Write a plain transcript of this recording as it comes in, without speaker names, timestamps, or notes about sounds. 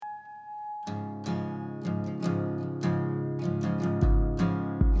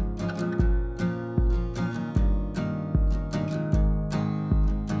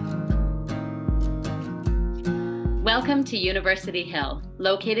Welcome to University Hill,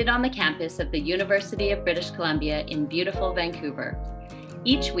 located on the campus of the University of British Columbia in beautiful Vancouver.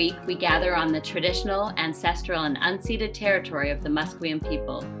 Each week, we gather on the traditional, ancestral, and unceded territory of the Musqueam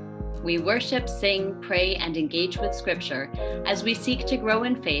people. We worship, sing, pray, and engage with Scripture as we seek to grow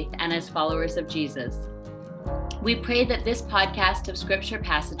in faith and as followers of Jesus. We pray that this podcast of Scripture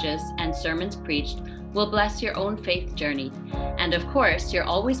passages and sermons preached will bless your own faith journey. And of course, you're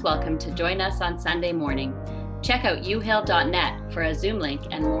always welcome to join us on Sunday morning. Check out uhill.net for a Zoom link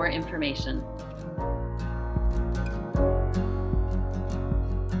and more information.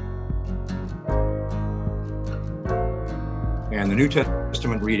 And the New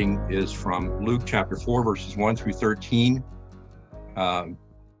Testament reading is from Luke chapter 4, verses 1 through 13. You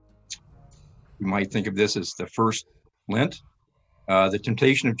might think of this as the first Lent, the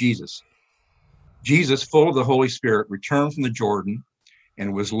temptation of Jesus. Jesus, full of the Holy Spirit, returned from the Jordan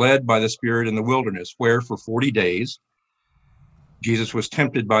and was led by the Spirit in the wilderness, where for 40 days Jesus was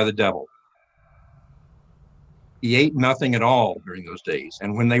tempted by the devil. He ate nothing at all during those days,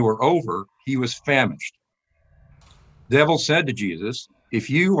 and when they were over, he was famished. The devil said to Jesus, "If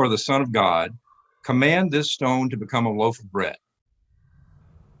you are the Son of God, command this stone to become a loaf of bread."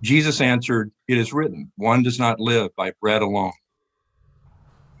 Jesus answered, "It is written, one does not live by bread alone."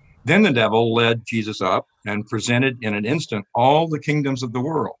 Then the devil led Jesus up and presented in an instant all the kingdoms of the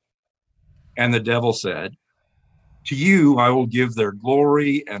world. And the devil said, "To you I will give their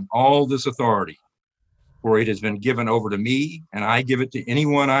glory and all this authority, for it has been given over to me, and I give it to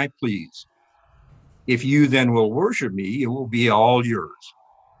anyone I please. If you then will worship me, it will be all yours."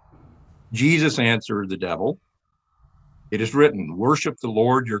 Jesus answered the devil, "It is written, worship the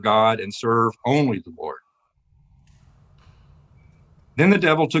Lord your God and serve only the Lord." Then the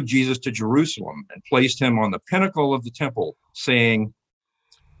devil took Jesus to Jerusalem and placed him on the pinnacle of the temple, saying,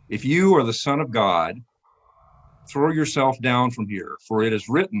 "If you are the Son of God, throw yourself down from here, for it is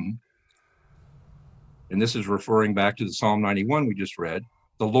written," and this is referring back to the Psalm 91 we just read,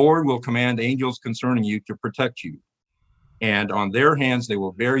 "The Lord will command angels concerning you to protect you, and on their hands they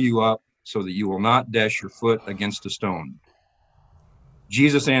will bear you up so that you will not dash your foot against a stone."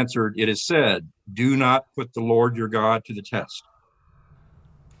 Jesus answered, "It is said, do not put the Lord your God to the test."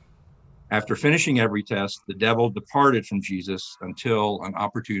 After finishing every test, the devil departed from Jesus until an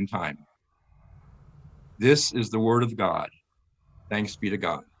opportune time. This is the word of God. Thanks be to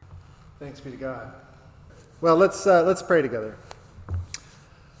God. Thanks be to God. Well, let's pray together.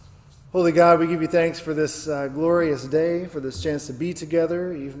 Holy God, we give you thanks for this glorious day, for this chance to be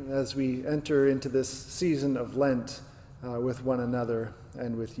together, even as we enter into this season of Lent with one another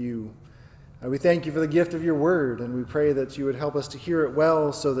and with you. We thank you for the gift of your word, and we pray that you would help us to hear it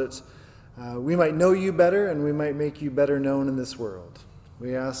well so that we might know you better and we might make you better known in this world.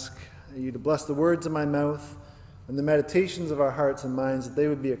 We ask you to bless the words of my mouth and the meditations of our hearts and minds, that they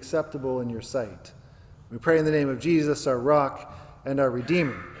would be acceptable in your sight. We pray in the name of Jesus, our rock and our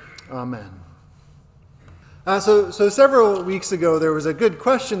Redeemer. Amen. So several weeks ago, there was a good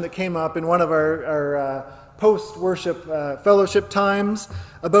question that came up in one of our post-worship fellowship times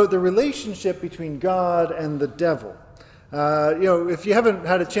about the relationship between God and the devil. If you haven't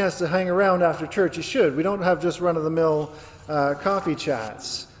had a chance to hang around after church, you should. We don't have just run-of-the-mill coffee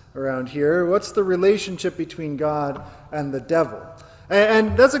chats around here. What's the relationship between God and the devil?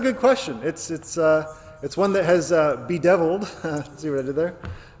 And that's a good question. It's one that has bedeviled, see what I did there?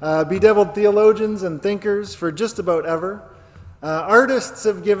 Bedeviled theologians and thinkers for just about ever. Artists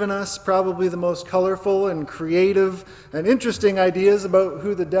have given us probably the most colorful and creative and interesting ideas about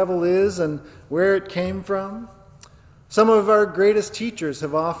who the devil is and where it came from. Some of our greatest teachers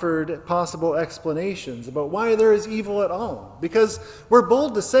have offered possible explanations about why there is evil at all. Because we're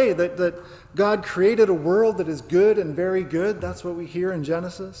bold to say that God created a world that is good and very good. That's what we hear in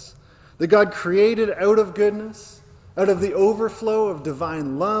Genesis. That God created out of goodness, out of the overflow of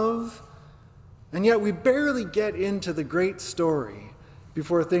divine love. And yet we barely get into the great story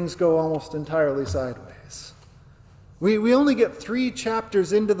before things go almost entirely sideways. We only get 3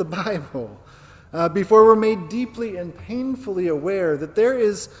 chapters into the Bible before we're made deeply and painfully aware that there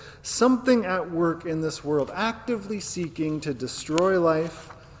is something at work in this world, actively seeking to destroy life,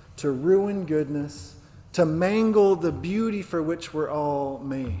 to ruin goodness, to mangle the beauty for which we're all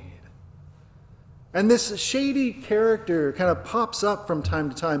made. And this shady character kind of pops up from time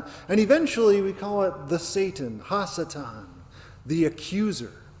to time, and eventually we call it the Satan, Hasatan, the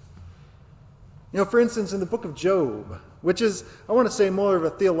accuser. For instance, in the book of Job, which is, I want to say, more of a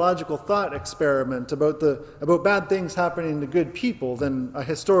theological thought experiment about bad things happening to good people than a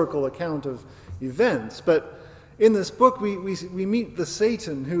historical account of events. But in this book, we meet the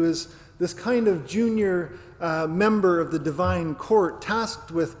Satan, who is this kind of junior member of the divine court tasked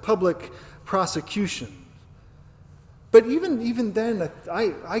with public prosecution. But even then,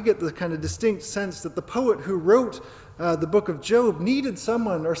 I get the kind of distinct sense that the poet who wrote the book of Job needed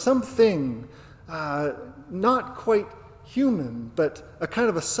someone or something not quite human, but a kind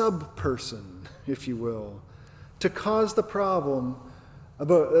of a sub-person, if you will, to cause the problem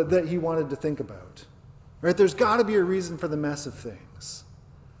that he wanted to think about. Right? There's got to be a reason for the mess of things.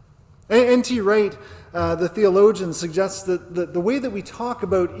 N.T. Wright, the theologian, suggests that the way that we talk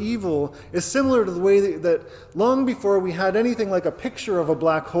about evil is similar to the way that long before we had anything like a picture of a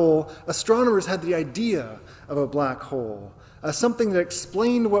black hole, astronomers had the idea of a black hole, something that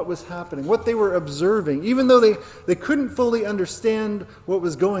explained what was happening, what they were observing, even though they couldn't fully understand what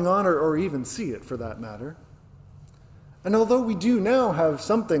was going on or even see it, for that matter. And although we do now have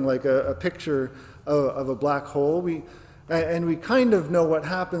something like a picture of a black hole, we kind of know what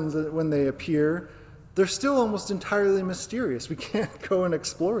happens when they appear, they're still almost entirely mysterious. We can't go and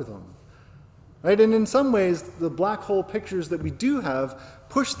explore them. Right? And in some ways, the black hole pictures that we do have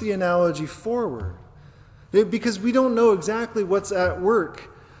push the analogy forward. Because we don't know exactly what's at work,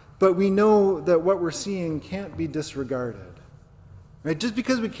 but we know that what we're seeing can't be disregarded. Right? Just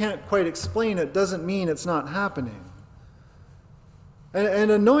because we can't quite explain it doesn't mean it's not happening.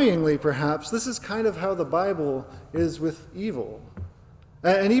 And annoyingly, perhaps, this is kind of how the Bible is with evil.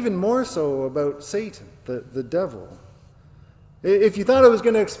 And even more so about Satan, the devil. If you thought I was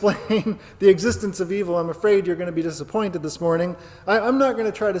going to explain the existence of evil, I'm afraid you're going to be disappointed this morning. I'm not going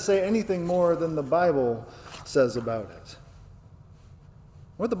to try to say anything more than the Bible says about it.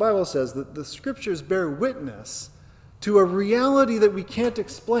 What the Bible says, that the Scriptures bear witness to a reality that we can't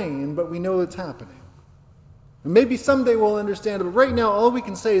explain, but we know it's happening. And maybe someday we'll understand it, but right now all we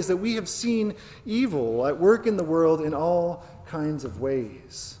can say is that we have seen evil at work in the world in all kinds of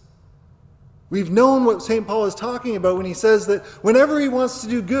ways. We've known what St. Paul is talking about when he says that whenever he wants to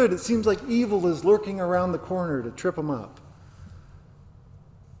do good, it seems like evil is lurking around the corner to trip him up.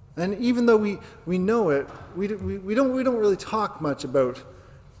 And even though we know it, we don't really talk much about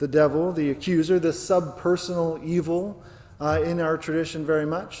the devil, the accuser, this subpersonal evil in our tradition very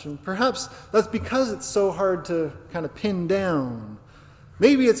much. And perhaps that's because it's so hard to kind of pin down.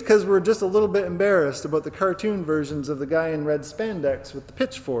 Maybe it's because we're just a little bit embarrassed about the cartoon versions of the guy in red spandex with the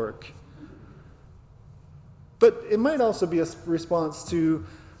pitchfork. But it might also be a response to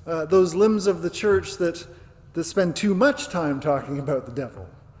those limbs of the church that spend too much time talking about the devil.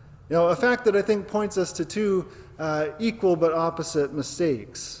 You know, a fact that I think points us to two equal but opposite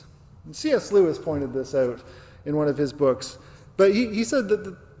mistakes. And C.S. Lewis pointed this out in one of his books. But he said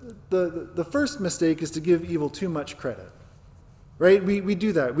that the first mistake is to give evil too much credit. Right? We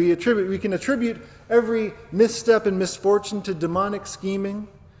do that. We can attribute every misstep and misfortune to demonic scheming.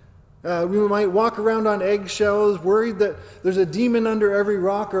 We might walk around on eggshells, worried that there's a demon under every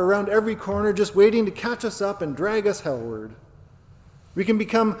rock or around every corner just waiting to catch us up and drag us hellward. We can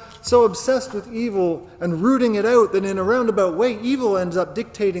become so obsessed with evil and rooting it out that in a roundabout way, evil ends up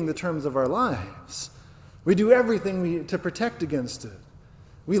dictating the terms of our lives. We do everything to protect against it.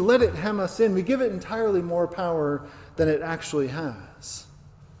 We let it hem us in. We give it entirely more power than it actually has.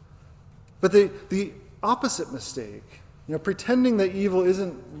 But the opposite mistake, pretending that evil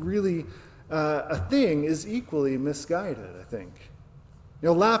isn't really a thing, is equally misguided, I think.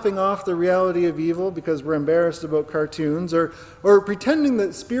 Laughing off the reality of evil because we're embarrassed about cartoons, or pretending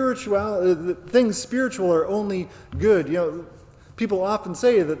that things spiritual are only good. People often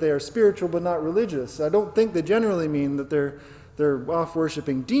say that they are spiritual but not religious. I don't think they generally mean that they're off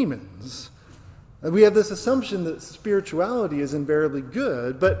worshiping demons. And we have this assumption that spirituality is invariably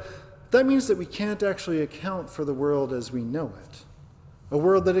good, but that means that we can't actually account for the world as we know it. A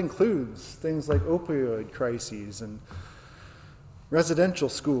world that includes things like opioid crises and residential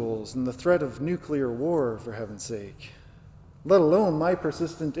schools and the threat of nuclear war, for heaven's sake. Let alone my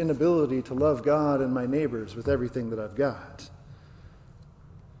persistent inability to love God and my neighbors with everything that I've got.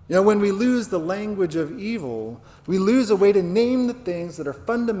 When we lose the language of evil, we lose a way to name the things that are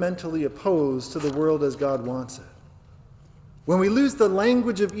fundamentally opposed to the world as God wants it. When we lose the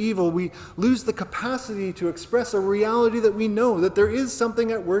language of evil, we lose the capacity to express a reality that we know, that there is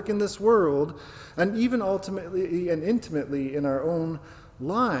something at work in this world, and even ultimately and intimately in our own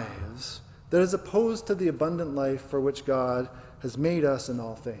lives, that is opposed to the abundant life for which God has made us in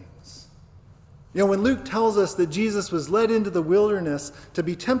all things. When Luke tells us that Jesus was led into the wilderness to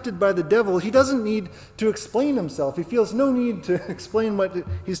be tempted by the devil, he doesn't need to explain himself. He feels no need to explain what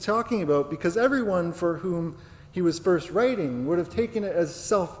he's talking about, because everyone for whom he was first writing would have taken it as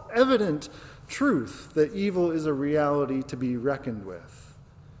self-evident truth that evil is a reality to be reckoned with.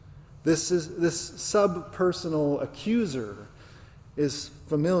 This subpersonal accuser is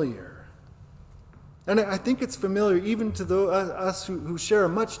familiar. And I think it's familiar even to us who share a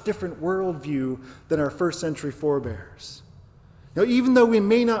much different worldview than our first century forebears. Now, even though we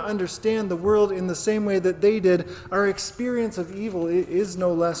may not understand the world in the same way that they did, our experience of evil is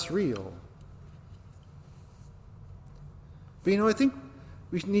no less real. But I think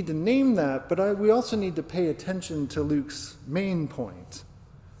we need to name that, but we also need to pay attention to Luke's main point,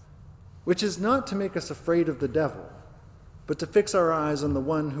 which is not to make us afraid of the devil, but to fix our eyes on the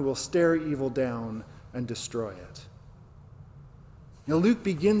one who will stare evil down and destroy it. Luke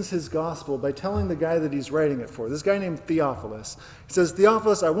begins his gospel by telling the guy that he's writing it for, this guy named Theophilus. He says,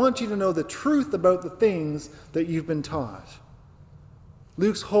 Theophilus, I want you to know the truth about the things that you've been taught.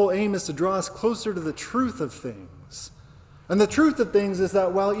 Luke's whole aim is to draw us closer to the truth of things. And the truth of things is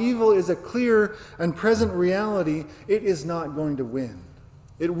that while evil is a clear and present reality, it is not going to win.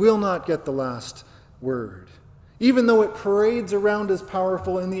 It will not get the last word. Even though it parades around as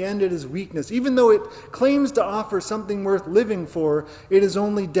powerful, in the end it is weakness. Even though it claims to offer something worth living for, it is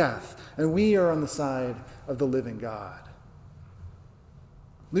only death. And we are on the side of the living God.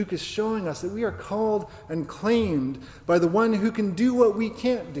 Luke is showing us that we are called and claimed by the one who can do what we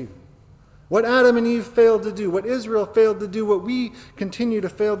can't do. What Adam and Eve failed to do, what Israel failed to do, what we continue to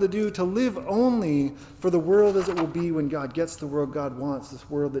fail to do, to live only for the world as it will be when God gets the world God wants, this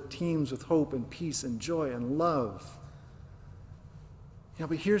world that teems with hope and peace and joy and love.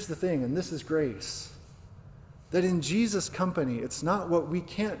 But here's the thing, and this is grace, that in Jesus' company, it's not what we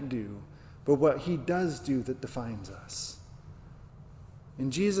can't do, but what he does do that defines us. In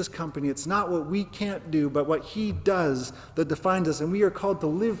Jesus' company, it's not what we can't do, but what he does that defines us. And we are called to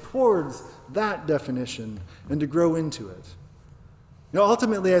live towards that definition and to grow into it.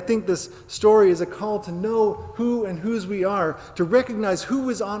 Ultimately, I think this story is a call to know who and whose we are, to recognize who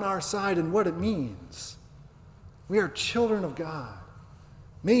is on our side and what it means. We are children of God,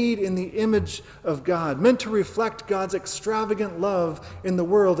 made in the image of God, meant to reflect God's extravagant love in the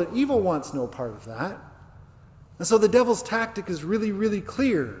world, and evil wants no part of that. And so the devil's tactic is really, really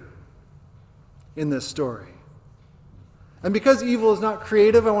clear in this story. And because evil is not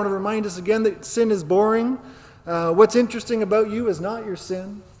creative, I want to remind us again that sin is boring. What's interesting about you is not your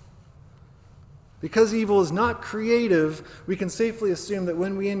sin. Because evil is not creative, we can safely assume that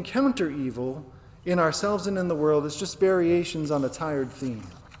when we encounter evil in ourselves and in the world, it's just variations on a tired theme.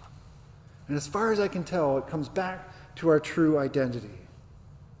 And as far as I can tell, it comes back to our true identity.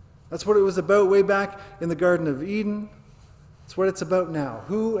 That's what it was about way back in the Garden of Eden. It's what it's about now,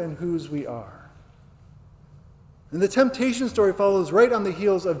 who and whose we are. And the temptation story follows right on the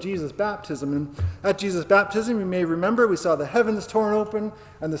heels of Jesus' baptism. And at Jesus' baptism, you may remember, we saw the heavens torn open,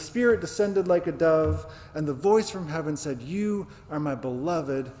 and the Spirit descended like a dove, and the voice from heaven said, "You are my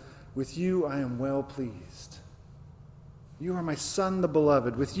beloved, with you I am well pleased." You are my Son, the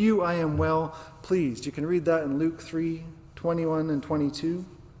beloved. With you I am well pleased. You can read that in Luke 3:21 and 22.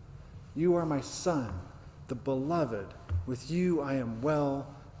 You are my Son, the beloved. With you I am well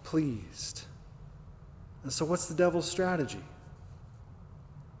pleased. And so what's the devil's strategy?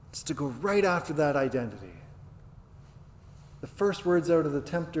 It's to go right after that identity. The first words out of the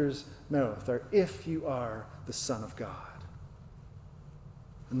tempter's mouth are, "If you are the Son of God."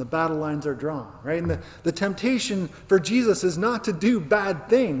 And the battle lines are drawn, right? And the temptation for Jesus is not to do bad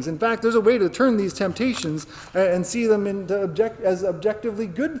things. In fact, there's a way to turn these temptations and see them as objectively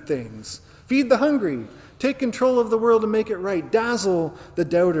good things. Feed the hungry, take control of the world and make it right, dazzle the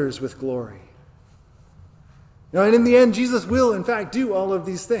doubters with glory. And in the end, Jesus will, in fact, do all of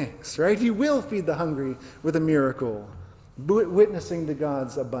these things, right? He will feed the hungry with a miracle, witnessing to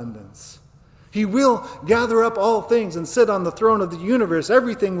God's abundance. He will gather up all things and sit on the throne of the universe.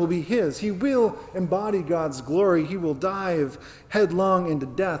 Everything will be his. He will embody God's glory. He will dive headlong into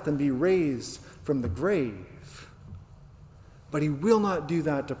death and be raised from the grave. But he will not do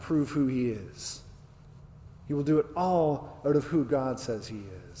that to prove who he is. He will do it all out of who God says he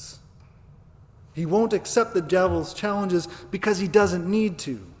is. He won't accept the devil's challenges because he doesn't need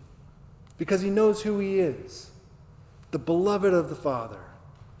to, because he knows who he is, the beloved of the Father.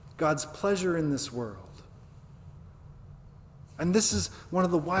 God's pleasure in this world. And this is one of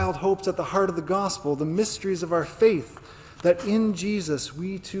the wild hopes at the heart of the gospel, the mysteries of our faith, that in Jesus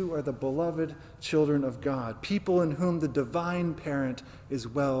we too are the beloved children of God, people in whom the divine parent is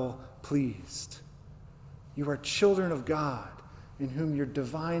well pleased. You are children of God, in whom your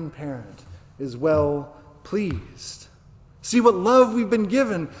divine parent is well pleased. See what love we've been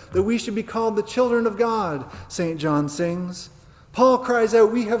given, that we should be called the children of God, St. John sings. Paul cries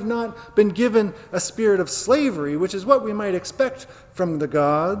out, we have not been given a spirit of slavery, which is what we might expect from the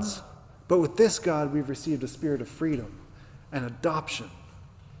gods, But with this God, we've received a spirit of freedom and adoption.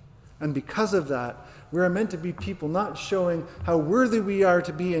 And because of that, we are meant to be people not showing how worthy we are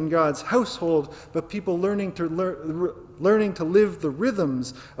to be in God's household, but people learning to live the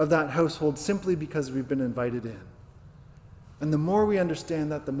rhythms of that household simply because we've been invited in. And the more we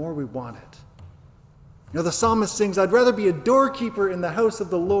understand that, the more we want it. You know, the psalmist sings, "I'd rather be a doorkeeper in the house of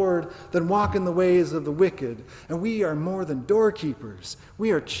the Lord than walk in the ways of the wicked." And we are more than doorkeepers.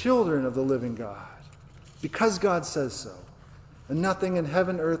 We are children of the living God, because God says so. And nothing in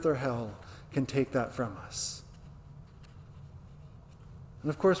heaven, earth, or hell can take that from us. And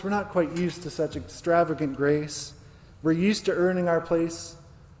of course, we're not quite used to such extravagant grace. We're used to earning our place,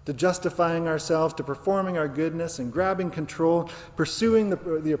 to justifying ourselves, to performing our goodness and grabbing control, pursuing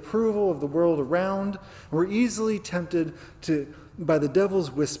the approval of the world around. We're easily tempted by the devil's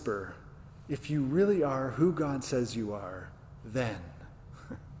whisper, "If you really are who God says you are, then."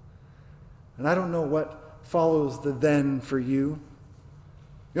 And I don't know what follows the then for you.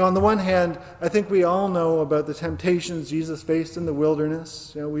 You know, on the one hand, I think we all know about the temptations Jesus faced in the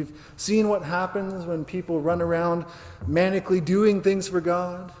wilderness. You know, we've seen what happens when people run around manically doing things for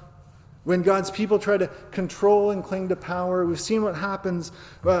God. When God's people try to control and cling to power, we've seen what happens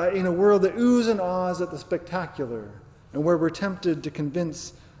in a world that oohs and ahs at the spectacular, and where we're tempted to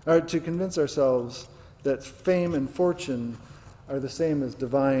convince ourselves that fame and fortune are the same as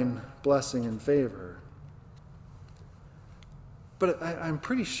divine blessing and favor. But I'm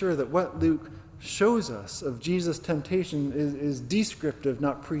pretty sure that what Luke shows us of Jesus' temptation is descriptive,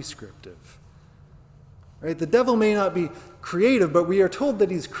 not prescriptive. Right? The devil may not be creative, but we are told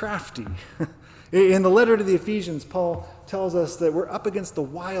that he's crafty. In the letter to the Ephesians, Paul tells us that we're up against the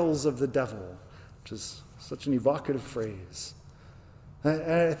wiles of the devil, which is such an evocative phrase.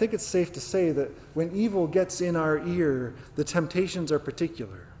 And I think it's safe to say that when evil gets in our ear, the temptations are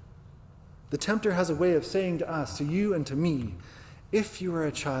particular. The tempter has a way of saying to us, to you and to me, "If you are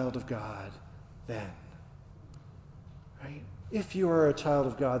a child of God, then." Right? If you are a child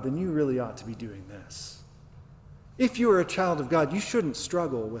of God, then you really ought to be doing this. If you are a child of God, you shouldn't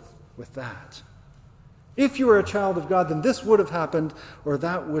struggle with that. If you are a child of God, then this would have happened or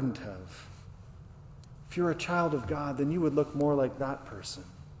that wouldn't have. If you're a child of God, then you would look more like that person.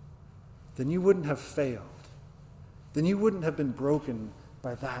 Then you wouldn't have failed. Then you wouldn't have been broken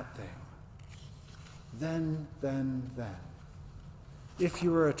by that thing. Then. If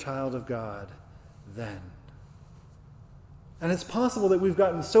you are a child of God, then. And it's possible that we've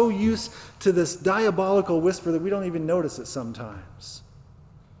gotten so used to this diabolical whisper that we don't even notice it sometimes.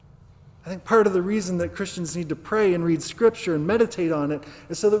 I think part of the reason that Christians need to pray and read Scripture and meditate on it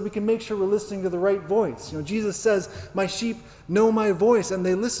is so that we can make sure we're listening to the right voice. You know, Jesus says, "My sheep know my voice and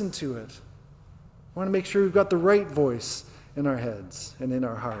they listen to it." I want to make sure we've got the right voice in our heads and in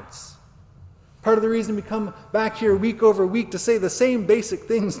our hearts. Part of the reason we come back here week over week to say the same basic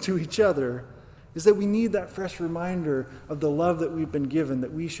things to each other is that we need that fresh reminder of the love that we've been given,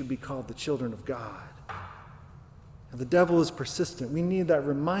 that we should be called the children of God. And the devil is persistent. We need that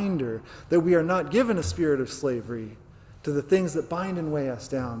reminder that we are not given a spirit of slavery to the things that bind and weigh us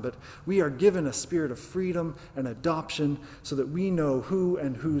down, but we are given a spirit of freedom and adoption so that we know who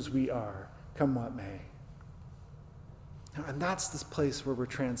and whose we are, come what may. And that's this place where we're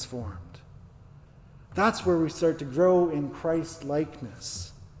transformed. That's where we start to grow in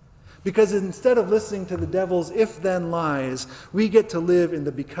Christ-likeness. Because instead of listening to the devil's if-then lies, we get to live in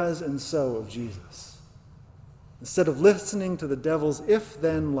the because and so of Jesus. Instead of listening to the devil's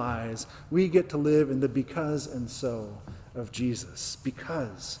if-then lies, we get to live in the because and so of Jesus.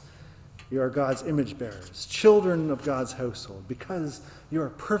 Because you are God's image bearers, children of God's household, because you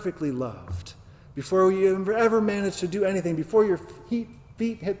are perfectly loved. Before you ever managed to do anything, before your feet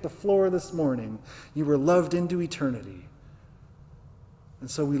hit the floor this morning, you were loved into eternity.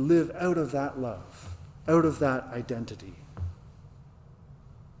 And so we live out of that love, out of that identity.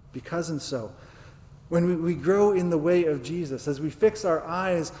 Because and so, when we grow in the way of Jesus, as we fix our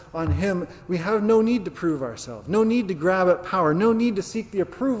eyes on him, we have no need to prove ourselves, no need to grab at power, no need to seek the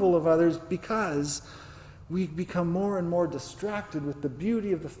approval of others, because we become more and more distracted with the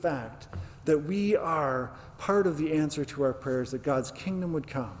beauty of the fact that we are part of the answer to our prayers, that God's kingdom would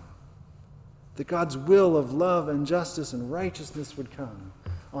come, that God's will of love and justice and righteousness would come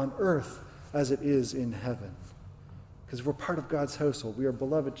on earth as it is in heaven. Because we're part of God's household. We are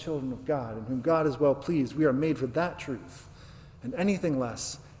beloved children of God, in whom God is well pleased. We are made for that truth, and anything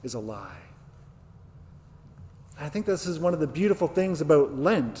less is a lie. I think this is one of the beautiful things about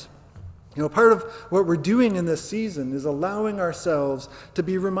Lent. You know, part of what we're doing in this season is allowing ourselves to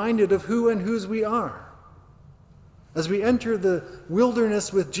be reminded of who and whose we are. As we enter the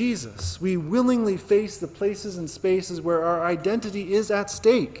wilderness with Jesus, we willingly face the places and spaces where our identity is at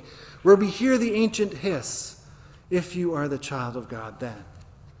stake, where we hear the ancient hiss, "If you are the child of God, then."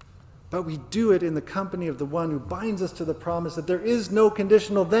 But we do it in the company of the one who binds us to the promise that there is no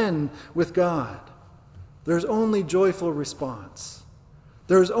conditional then with God. There's only joyful response.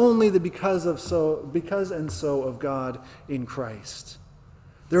 There's only the because and so of God in Christ.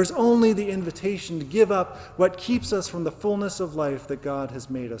 There's only the invitation to give up what keeps us from the fullness of life that God has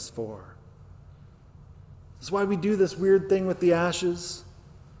made us for. That's why we do this weird thing with the ashes.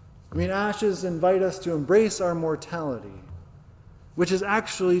 Ashes invite us to embrace our mortality, which is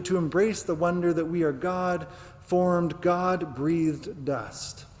actually to embrace the wonder that we are God-formed, God-breathed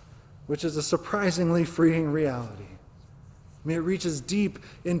dust, which is a surprisingly freeing reality. It reaches deep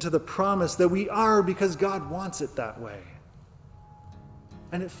into the promise that we are because God wants it that way.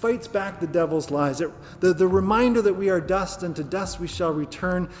 And it fights back the devil's lies. The reminder that we are dust and to dust we shall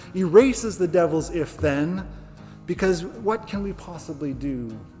return erases the devil's if-then, because what can we possibly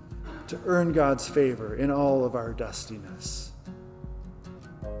do to earn God's favor in all of our dustiness?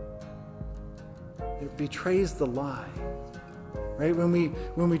 It betrays the lie, right?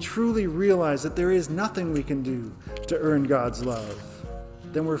 When we truly realize that there is nothing we can do to earn God's love,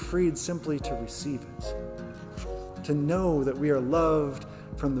 then we're freed simply to receive it, to know that we are loved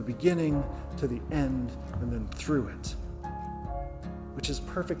from the beginning to the end and then through it, which is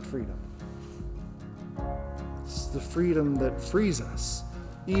perfect freedom. It's the freedom that frees us,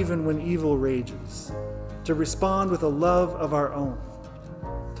 even when evil rages, to respond with a love of our own,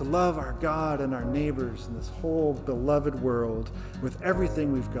 to love our God and our neighbors in this whole beloved world with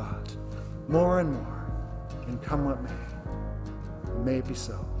everything we've got, more and more, and come what may. May it be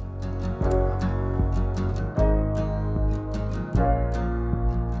so.